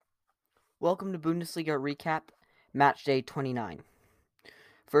Welcome to Bundesliga Recap, Match Day 29.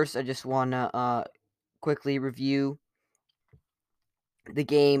 First, I just want to quickly review the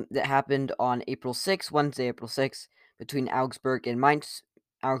game that happened on April 6th, Wednesday, April 6th, between Augsburg and Mainz.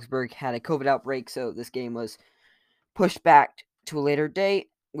 Augsburg had a COVID outbreak, so this game was pushed back to a later date,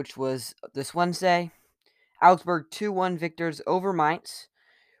 which was this Wednesday. Augsburg 2-1 victors over Mainz,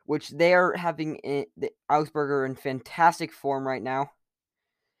 which they are having the Augsburg are in fantastic form right now.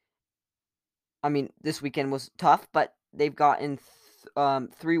 I mean, this weekend was tough, but they've gotten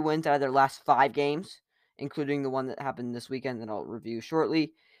 3 wins out of their last 5 games, including the one that happened this weekend that I'll review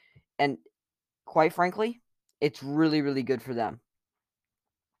shortly. And quite frankly, it's really, really good for them.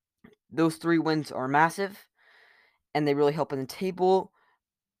 Those 3 wins are massive, and they really help in the table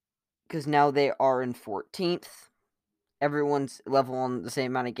because now they are in 14th. Everyone's level on the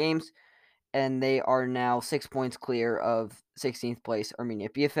same amount of games, and they are now 6 points clear of 16th place Arminia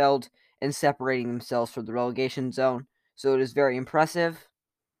Bielefeld and separating themselves from the relegation zone. So it is very impressive.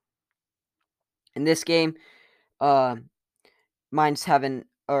 In this game, uh, Mainz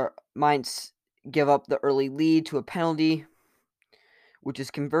give up the early lead to a penalty, which is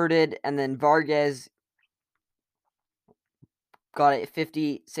converted, and then Vargas got a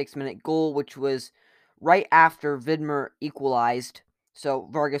 56-minute goal, which was right after Widmer equalized. So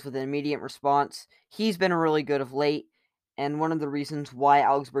Vargas with an immediate response. He's been really good of late, and one of the reasons why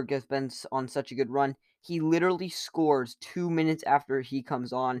Augsburg has been on such a good run, he literally scores 2 minutes after he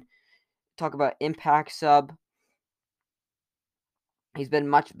comes on. Talk about impact sub. He's been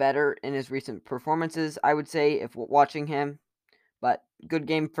much better in his recent performances, I would say, if watching him. But good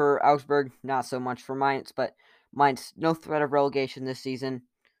game for Augsburg, not so much for Mainz. But Mainz, no threat of relegation this season.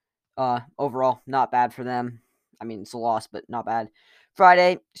 Overall, not bad for them. I mean, it's a loss, but not bad.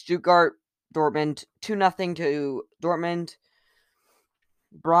 Friday, Stuttgart, Dortmund, 2-0 to Dortmund.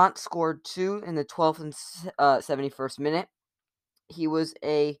 Brandt scored 2 in the 12th and 71st minute. He was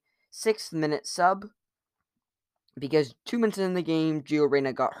a 6th minute sub because 2 minutes in the game, Gio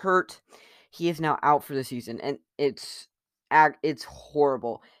Reyna got hurt. He is now out for the season, and it's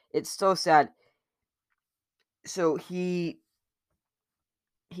horrible. It's so sad. So he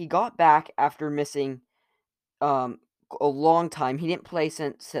got back after missing a long time. He didn't play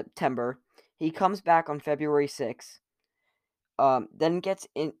since September. He comes back on February 6th. Then gets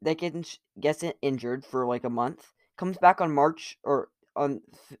injured for like a month. Comes back on March or on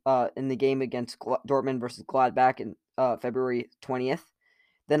in the game against Dortmund versus Gladbach in February 20th.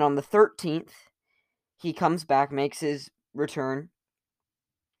 Then on the 13th, he comes back, makes his return,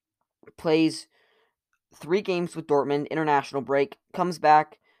 plays 3 games with Dortmund, international break, comes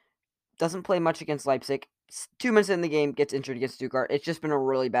back, doesn't play much against Leipzig. 2 minutes in the game, gets injured against Stuttgart. It's just been a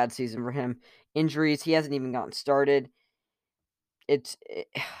really bad season for him. Injuries, he hasn't even gotten started. It's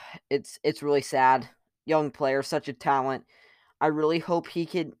it's really sad. Young player, such a talent. I really hope he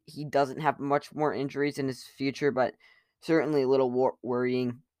doesn't have much more injuries in his future, but certainly a little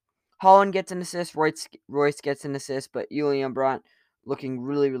worrying. Holland gets an assist, Royce gets an assist, but Julian Brandt looking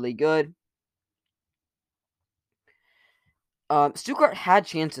really, really good. Stuttgart had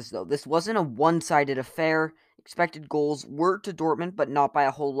chances, though. This wasn't a one-sided affair. Expected goals were to Dortmund, but not by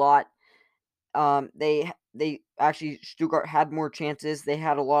a whole lot. They actually Stuttgart had more chances. They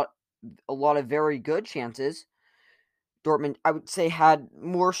had a lot of very good chances. Dortmund, I would say, had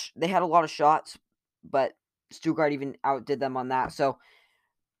more. They had a lot of shots, but Stuttgart even outdid them on that. So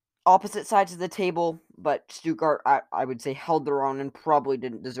opposite sides of the table, but Stuttgart, I would say, held their own and probably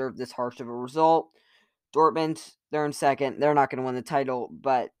didn't deserve this harsh of a result. Dortmund, they're in second. They're not going to win the title,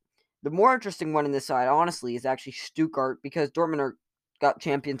 but the more interesting one in this side, honestly, is actually Stuttgart because Dortmund got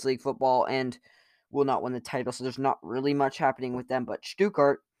Champions League football and will not win the title, so there's not really much happening with them. But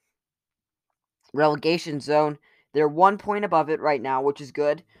Stuttgart, relegation zone, they're 1 point above it right now, which is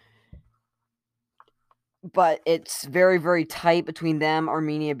good. But it's very, very tight between them,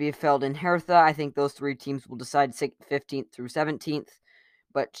 Arminia Bielefeld, and Hertha. I think those 3 teams will decide 15th through 17th.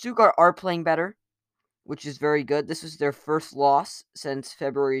 But Stuttgart are playing better, which is very good. This is their first loss since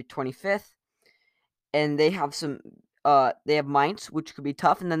February 25th. And they have they have Mainz, which could be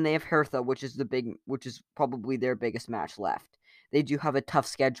tough, and then they have Hertha, which is probably their biggest match left. They do have a tough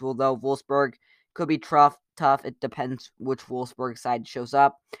schedule, though. Wolfsburg could be tough. It depends which Wolfsburg side shows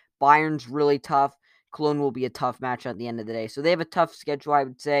up. Bayern's really tough. Cologne will be a tough match at the end of the day. So they have a tough schedule, I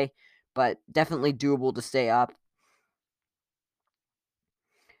would say, but definitely doable to stay up.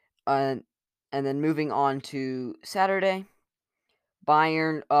 And then moving on to Saturday,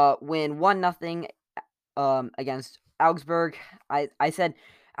 Bayern win 1-0 against Augsburg. I said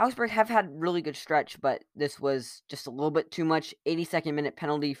Augsburg have had really good stretch, but this was just a little bit too much. 82nd minute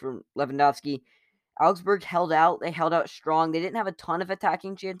penalty from Lewandowski. Augsburg held out. They held out strong. They didn't have a ton of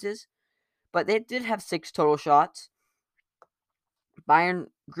attacking chances, but they did have 6 total shots. Bayern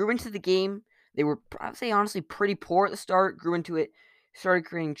grew into the game. They were, I would say, honestly, pretty poor at the start. Grew into it, started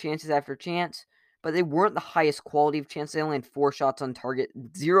creating chances after chance, but they weren't the highest quality of chance. They only had 4 shots on target.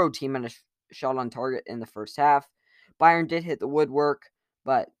 0 team had a shot on target in the first half. Bayern did hit the woodwork,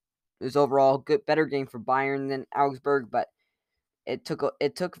 but it was overall better game for Bayern than Augsburg. But it took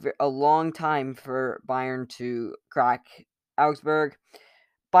a long time for Bayern to crack Augsburg.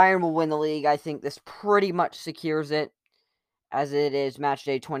 Bayern will win the league. I think this pretty much secures it, as it is match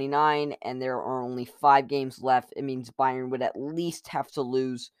day 29 and there are only 5 games left. It means Bayern would at least have to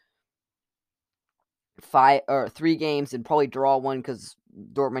lose 3 games and probably draw one because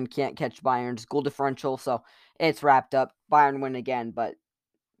Dortmund can't catch Bayern's goal differential. So it's wrapped up. Bayern win again, but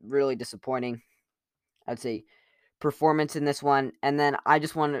really disappointing, I'd say, performance in this one. And then I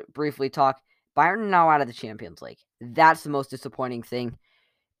just want to briefly talk. Bayern now out of the Champions League. That's the most disappointing thing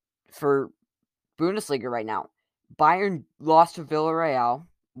for Bundesliga right now. Bayern lost to Villarreal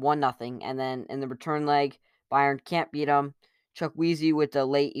 1-0, and then in the return leg, Bayern can't beat them. Chukwueze with the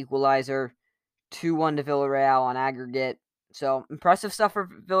late equalizer, 2-1 to Villarreal on aggregate. So impressive stuff for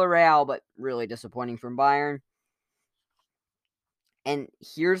Villarreal, but really disappointing from Bayern. And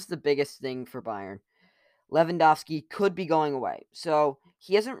here's the biggest thing for Bayern. Lewandowski could be going away. So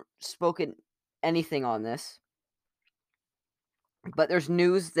he hasn't spoken anything on this, but there's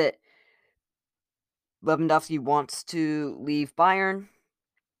news that Lewandowski wants to leave Bayern.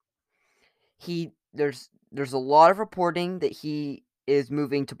 There's a lot of reporting that he is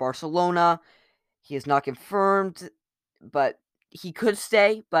moving to Barcelona. He is not confirmed, but he could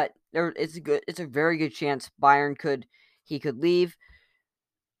stay. But it's a very good chance he could leave.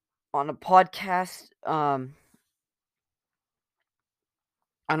 On a podcast,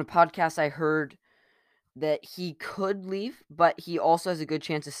 I heard that he could leave, but he also has a good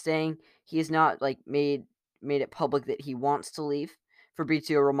chance of staying. He has not made it public that he wants to leave.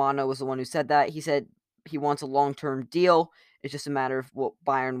 Fabrizio Romano was the one who said that. He said he wants a long-term deal. It's just a matter of what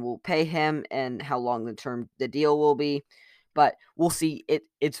Bayern will pay him and how long the deal will be. But we'll see.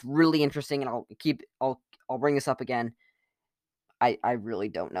 It's really interesting, and I'll bring this up again. I really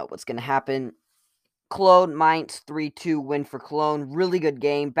don't know what's going to happen. Cologne, Mainz, 3-2 win for Cologne. Really good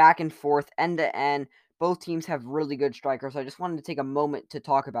game, back and forth, end to end. Both teams have really good strikers. So I just wanted to take a moment to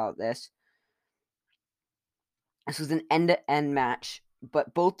talk about this. This was an end-to-end match,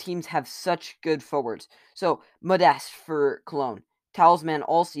 but both teams have such good forwards. So Modeste for Cologne, talisman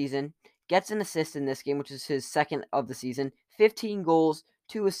all season, gets an assist in this game, which is his second of the season. 15 goals,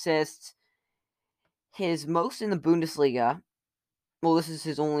 2 assists. His most in the Bundesliga. Well, this is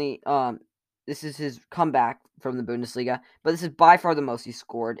his comeback from the Bundesliga, but this is by far the most he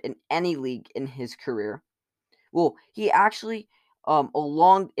scored in any league in his career. Well, he actually, in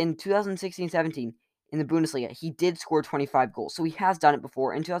 2016-17 in the Bundesliga, he did score 25 goals. So he has done it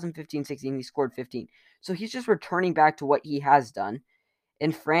before. In 2015-16, he scored 15. So he's just returning back to what he has done.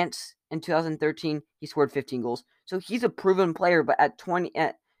 In France, in 2013, he scored 15 goals. So he's a proven player, but at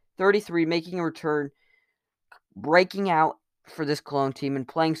 33, making a return, breaking out for this Cologne team and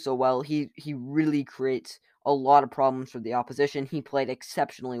playing so well, he really creates a lot of problems for the opposition. He played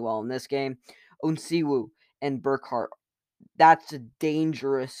exceptionally well in this game. Onsiwu and Burkhardt, that's a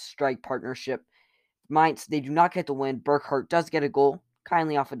dangerous strike partnership. Mainz, they do not get the win. Burkhardt does get a goal,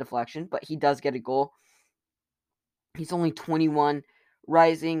 kindly off a deflection, but he does get a goal. He's only 21,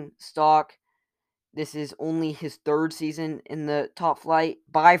 rising stock. This is only his 3rd season in the top flight,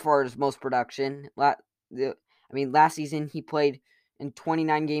 by far his most production. Last season he played in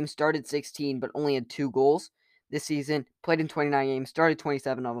 29 games, started 16, but only had 2 goals. This season, played in 29 games, started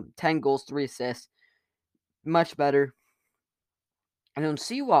 27 of them, 10 goals, 3 assists. Much better. And then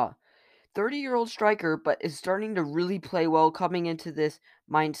Siwa, 30-year-old striker, but is starting to really play well coming into this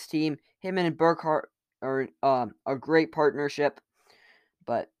Mainz team. Him and Burkhardt are a great partnership.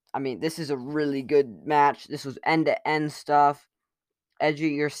 But, this is a really good match. This was end-to-end stuff. Edge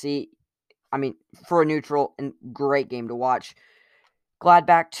of your seat. For a neutral, and great game to watch.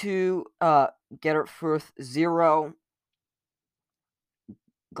 Gladbach 2, Gertfurt 0.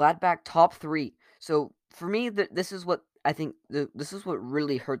 Gladbach top 3. So for me, this is what I think. This is what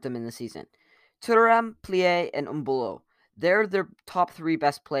really hurt them in the season. Thuram, Plie, and Mbolo. They're their top 3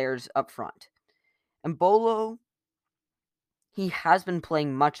 best players up front. Mbolo, he has been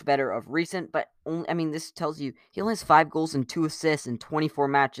playing much better of recent, but this tells you he only has 5 goals and 2 assists in 24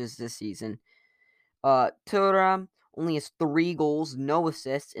 matches this season. Thuram only has 3 goals, no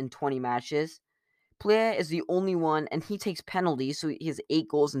assists in 20 matches. Plea is the only one, and he takes penalties, so he has 8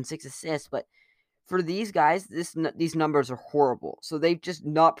 goals and 6 assists. But for these guys, these numbers are horrible. So they've just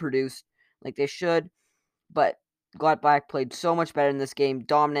not produced like they should. But Gladbach played so much better in this game,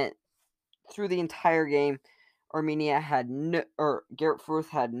 dominant through the entire game. Armenia had Garrett Firth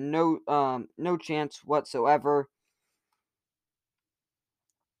had no chance whatsoever.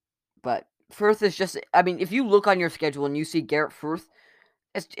 But Firth is just, I mean, if you look on your schedule and you see Garrett Firth,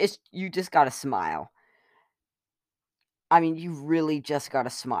 it's you just gotta smile. I mean, you really just gotta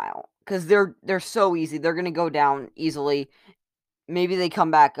smile because they're so easy. They're gonna go down easily. Maybe they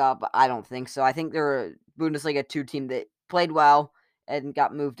come back up. But I don't think so. I think they're a Bundesliga 2 team that played well and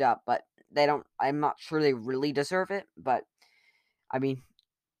got moved up, but they don't. I'm not sure they really deserve it. But I mean,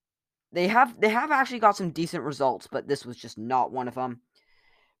 they have actually got some decent results, but this was just not one of them.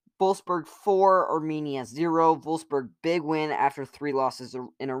 Wolfsburg 4, Armenia 0. Wolfsburg big win after 3 losses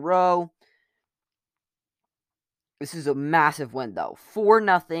in a row. This is a massive win though.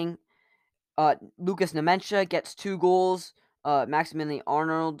 4-0. Lucas Nemanja gets 2 goals. Maximilian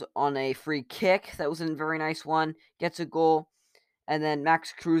Arnold on a free kick. That was a very nice one. Gets a goal. And then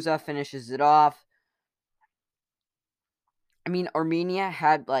Max Kruse finishes it off. I mean, Armenia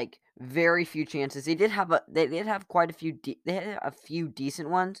had like very few chances. They did have quite a few they had a few decent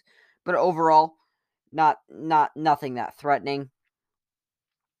ones, but overall nothing that threatening.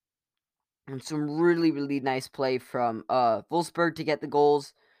 And some really nice play from Wolfsburg to get the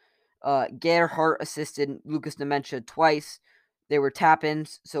goals. Gerhardt assisted Lucas Nemanja twice. They were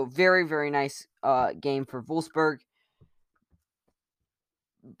tap-ins, so very nice game for Wolfsburg.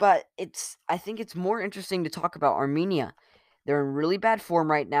 But I think it's more interesting to talk about Armenia. They're in really bad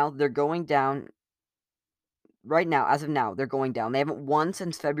form right now. They're going down right now. As of now, they're going down. They haven't won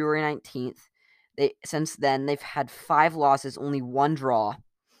since February 19th. Since then they've had 5 losses, only 1 draw.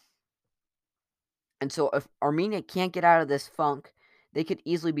 And so if Armenia can't get out of this funk, they could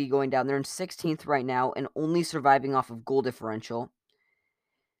easily be going down. They're in 16th right now and only surviving off of goal differential.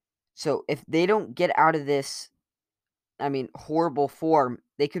 So if they don't get out of this, I mean, horrible form,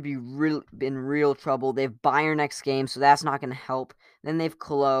 they could be in real trouble. They have Bayern next game, so that's not going to help. Then they have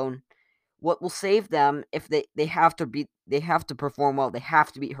Cologne. What will save them if they have to perform well. They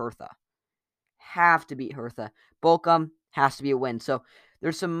have to beat Hertha. Bochum has to be a win. So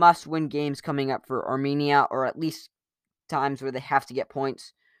there's some must-win games coming up for Armenia, or at least times where they have to get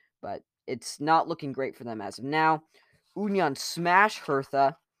points. But it's not looking great for them as of now. Union smash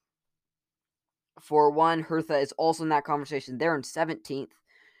Hertha 4-1. Hertha is also in that conversation. They're in 17th,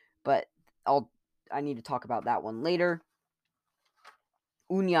 but I need to talk about that one later.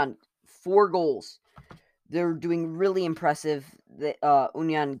 Union 4 goals. They're doing really impressive.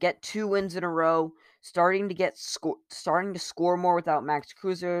 Union get 2 wins in a row, starting to score more without Max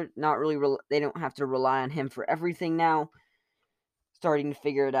Kruse. Not really, they don't have to rely on him for everything now. Starting to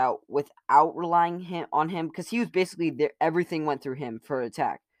figure it out without relying on him because he was basically there. Everything went through him for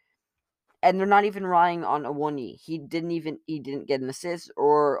attack, and they're not even relying on Awoniyi. He didn't get an assist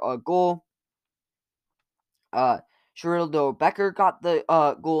or a goal. Sherrildo Becker got the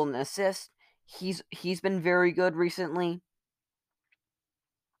goal and assist. He's been very good recently,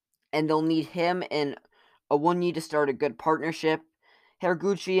 and they'll need him and Awoniyi to start a good partnership.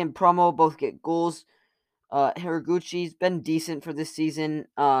 Haraguchi and Promo both get goals. Haraguchi's been decent for this season,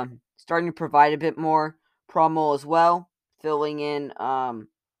 starting to provide a bit more. Promo as well, filling in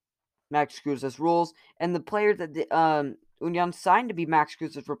Max Kruse's roles. And the player that Union signed to be Max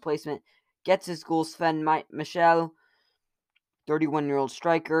Kruse's replacement gets his goal, Sven Michel, 31-year-old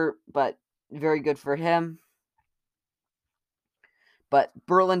striker, but very good for him. But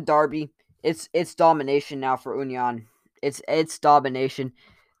Berlin Derby, it's domination now for Union. It's domination.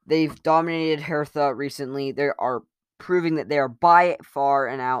 They've dominated Hertha recently. They are proving that they are by far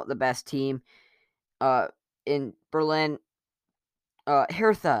and out the best team in Berlin.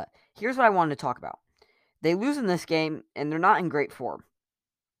 Hertha, here's what I wanted to talk about. They lose in this game, and they're not in great form.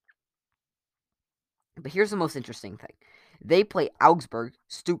 But here's the most interesting thing. They play Augsburg,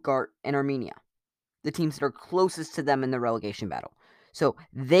 Stuttgart, and Armenia, the teams that are closest to them in the relegation battle. So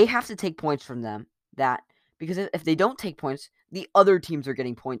they have to take points from them, because if they don't take points, the other teams are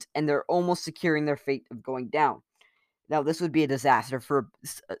getting points, and they're almost securing their fate of going down. Now, this would be a disaster for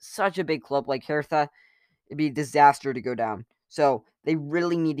such a big club like Hertha. It'd be a disaster to go down. So they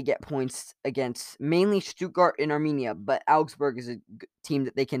really need to get points against mainly Stuttgart and Armenia, but Augsburg is a team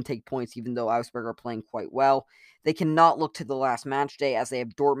that they can take points, even though Augsburg are playing quite well. They cannot look to the last match day as they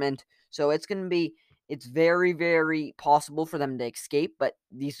have Dortmund. So it's very possible for them to escape, but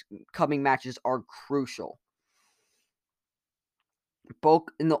these coming matches are crucial. Both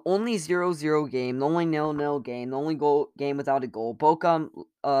in the only 0-0 game, the only 0-0 game, the only game without a goal. Bochum,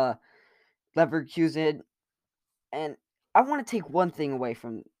 Leverkusen, and I want to take one thing away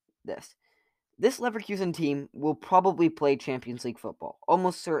from this. This Leverkusen team will probably play Champions League football.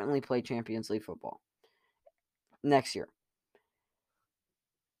 Almost certainly play Champions League football next year.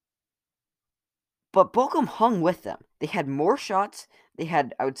 But Bochum hung with them. They had more shots. They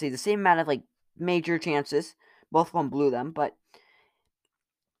had, I would say, the same amount of major chances. Both of them blew them, but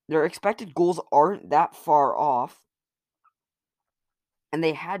their expected goals aren't that far off. And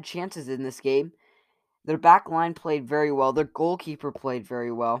they had chances in this game. Their back line played very well. Their goalkeeper played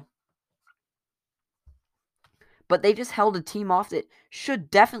very well. But they just held a team off that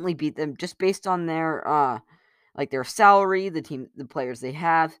should definitely beat them just based on their their salary, the players they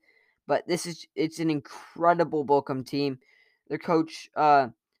have. But it's an incredible Bochum team. Their coach,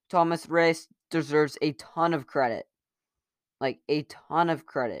 Thomas Reis, deserves a ton of credit. Like a ton of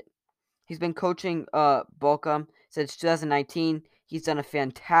credit. He's been coaching Bochum since 2019. He's done a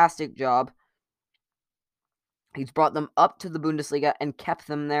fantastic job. He's brought them up to the Bundesliga and kept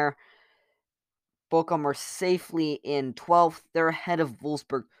them there. Bochum are safely in 12th. They're ahead of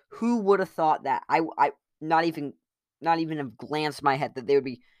Wolfsburg. Who would have thought that? I not even have glanced my head that they would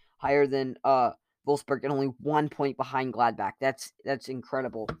be higher than Wolfsburg and only 1 point behind Gladbach. That's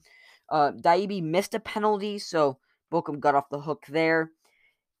incredible. Daibi missed a penalty, so Bochum got off the hook there.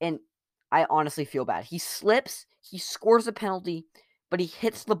 And I honestly feel bad. He slips, he scores a penalty, but he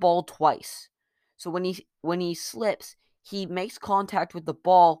hits the ball twice. So when he slips, he makes contact with the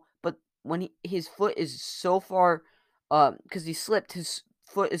ball, but when his foot is so far, because he slipped, his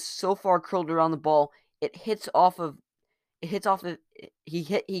foot is so far curled around the ball, he kicks it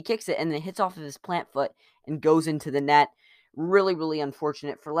and then it hits off of his plant foot and goes into the net. Really, really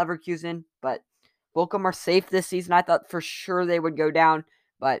unfortunate for Leverkusen, but Bochum are safe this season. I thought for sure they would go down,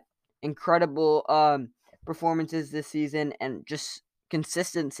 but incredible performances this season and just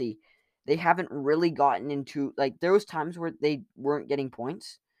consistency. They haven't really gotten into, there was times where they weren't getting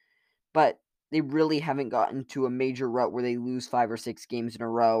points, but they really haven't gotten to a major rut where they lose 5 or 6 games in a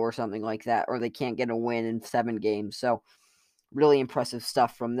row or something like that, or they can't get a win in 7 games. So really impressive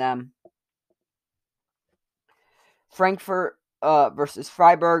stuff from them. Frankfurt versus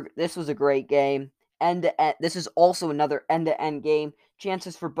Freiburg. This was a great game. End-to-end. This is also another end-to-end game.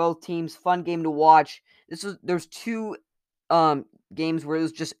 Chances for both teams. Fun game to watch. There's 2 games where it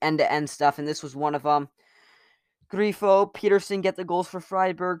was just end-to-end stuff, and this was one of them. Grifo, Peterson get the goals for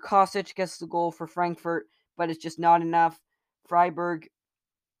Freiburg. Kostic gets the goal for Frankfurt, but it's just not enough. Freiburg,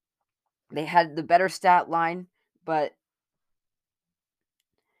 they had the better stat line, but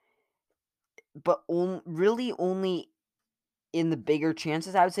really only in the bigger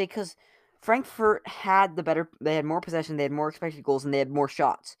chances, I would say, because Frankfurt they had more possession, they had more expected goals, and they had more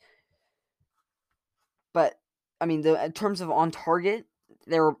shots. But, I mean, in terms of on target,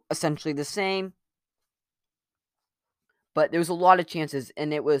 they were essentially the same. But there was a lot of chances,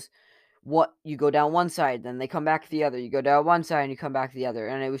 and it was you go down one side, then they come back the other. You go down one side, and you come back the other.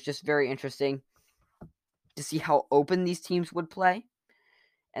 And it was just very interesting to see how open these teams would play.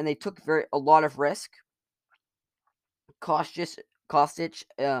 And they took a lot of risk. Kostic,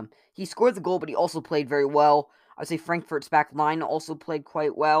 he scored the goal, but he also played very well. I'd say Frankfurt's back line also played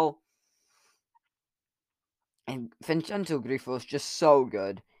quite well. And Vincenzo Grifo is just so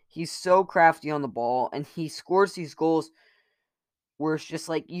good. He's so crafty on the ball, and he scores these goals where it's just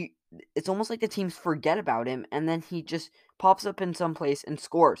it's almost like the teams forget about him, and then he just pops up in some place and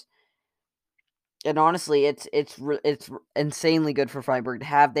scores. And honestly, it's insanely good for Freiburg to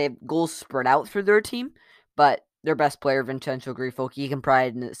have. They have goals spread out through their team, but their best player, Vincenzo Grifo, he can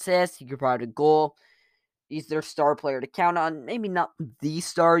provide an assist, he can provide a goal. He's their star player to count on. Maybe not the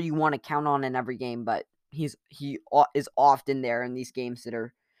star you want to count on in every game, but he is often there in these games that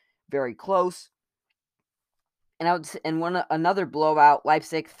are very close. And another blowout,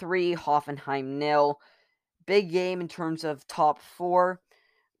 Leipzig 3, Hoffenheim 0. Big game in terms of top 4.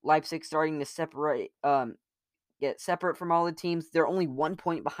 Leipzig starting to get separate from all the teams. They're only 1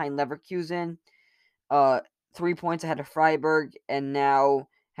 point behind Leverkusen, 3 points ahead of Freiburg, and now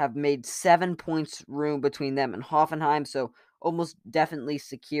have made 7 points room between them and Hoffenheim, so almost definitely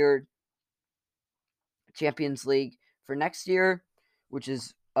secured Champions League for next year, which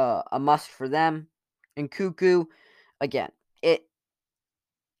is a must for them. And Cuckoo, again,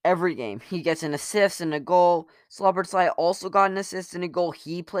 every game he gets an assist and a goal. Slobbertsly also got an assist and a goal.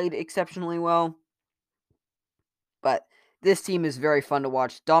 He played exceptionally well. But this team is very fun to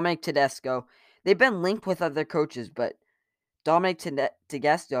watch. Dominic Tedesco, they've been linked with other coaches, but Dominic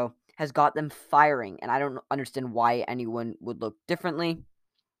Tedesco has got them firing, and I don't understand why anyone would look differently.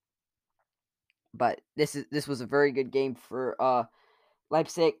 But this was a very good game for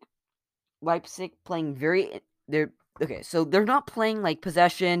Leipzig. Leipzig playing they're okay, so they're not playing like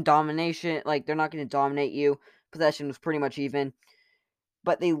possession, domination, like they're not going to dominate you. Possession was pretty much even,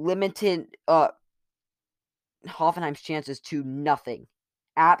 but they limited Hoffenheim's chances to nothing.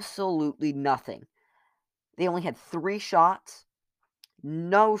 Absolutely nothing. They only had 3 shots,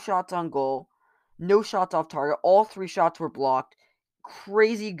 no shots on goal, no shots off target. All 3 shots were blocked.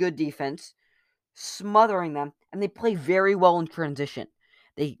 Crazy good defense, smothering them, and they play very well in transition.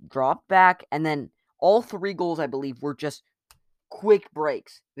 They dropped back, and then all 3 goals, I believe, were just quick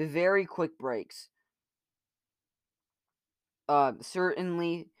breaks, very quick breaks.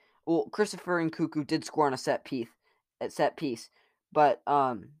 Certainly, well, Christopher Nkunku did score on a set piece, but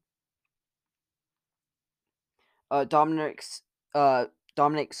Dominik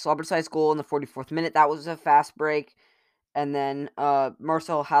Szoboszlai's goal in the 44th minute, that was a fast break. And then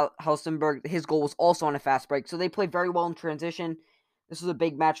Marcel Helsingborg, his goal was also on a fast break. So they played very well in transition. This was a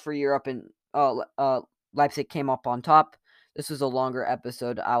big match for Europe, and Leipzig came up on top. This was a longer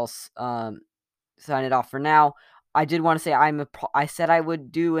episode. I'll sign it off for now. I did want to say I said I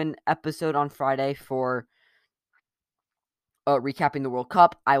would do an episode on Friday for recapping the World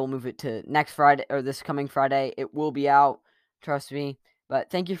Cup. I will move it to next Friday, or this coming Friday. It will be out. Trust me. But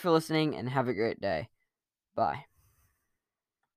thank you for listening, and have a great day. Bye.